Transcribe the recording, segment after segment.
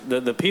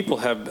The people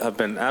have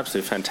been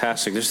absolutely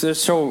fantastic. They're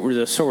so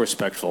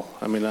respectful.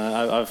 I mean,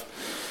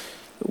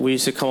 we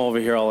used to come over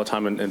here all the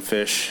time and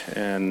fish,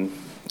 and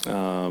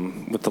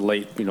with the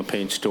late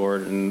Payne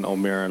Stewart and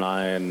Omer and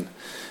I, and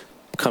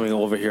coming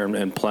over here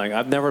and playing.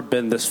 I've never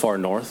been this far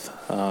north.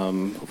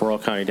 Royal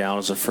County Down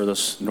is the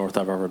furthest north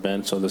I've ever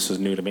been, so this is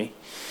new to me.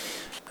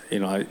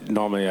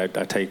 Normally I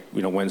take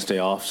Wednesday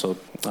off, so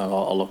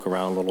I'll look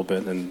around a little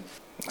bit and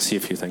see a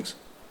few things.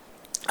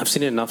 I've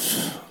seen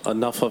enough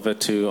of it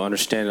to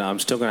understand it. I'm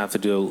still going to have to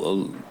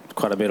do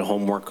quite a bit of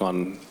homework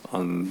in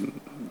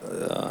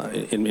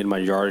my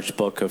yardage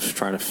book of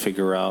trying to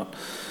figure out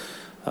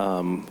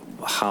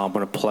how I'm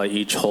going to play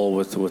each hole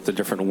with the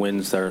different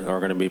winds that are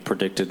going to be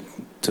predicted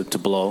to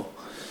blow,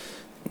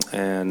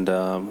 and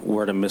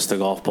where to miss the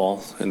golf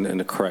ball in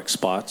the correct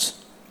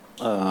spots.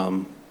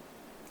 I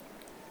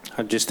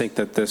just think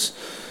that this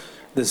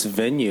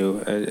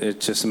venue,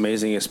 it's just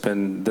amazing. It's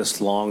been this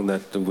long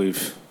that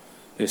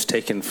it's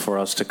taken for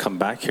us to come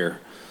back here.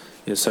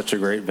 It's such a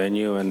great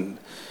venue, and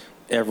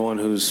everyone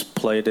who's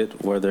played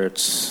it, whether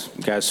it's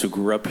guys who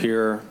grew up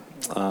here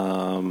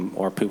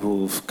or people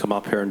who've come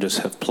up here and just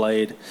have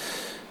played,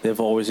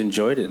 they've always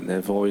enjoyed it.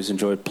 They've always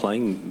enjoyed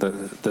playing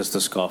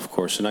this golf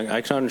course, and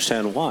I can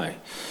understand why.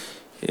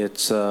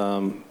 It's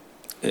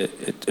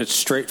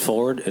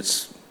straightforward.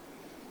 It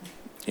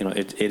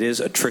is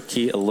a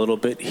tricky a little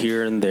bit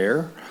here and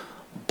there,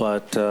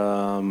 but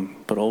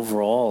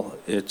overall,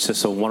 it's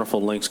just a wonderful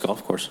links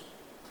golf course. I'll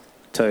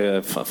tell you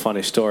a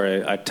funny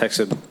story. I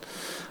texted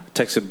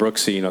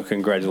Brooksy,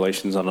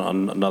 congratulations on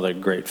another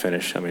great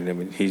finish. I mean,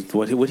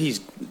 what he's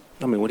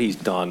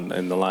done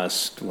in the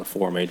last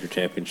 4 major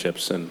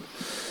championships and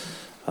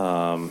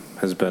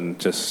has been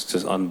just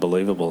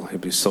unbelievable. He'd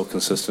be so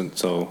consistent,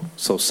 so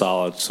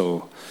solid,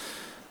 so.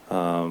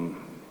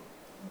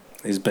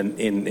 He's been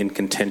in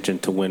contention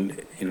to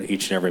win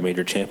each and every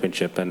major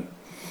championship, and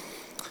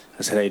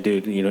I said, hey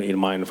dude, you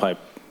mind if I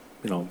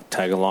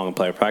tag along and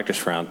play a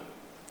practice round?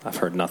 I've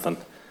heard nothing.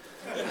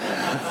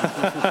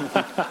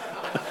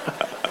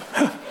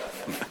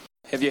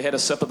 Have you had a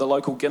sip of the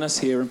local Guinness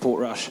here in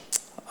Portrush?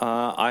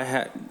 I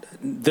had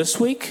this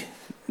week.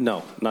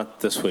 No, not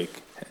this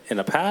week. In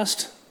the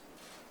past.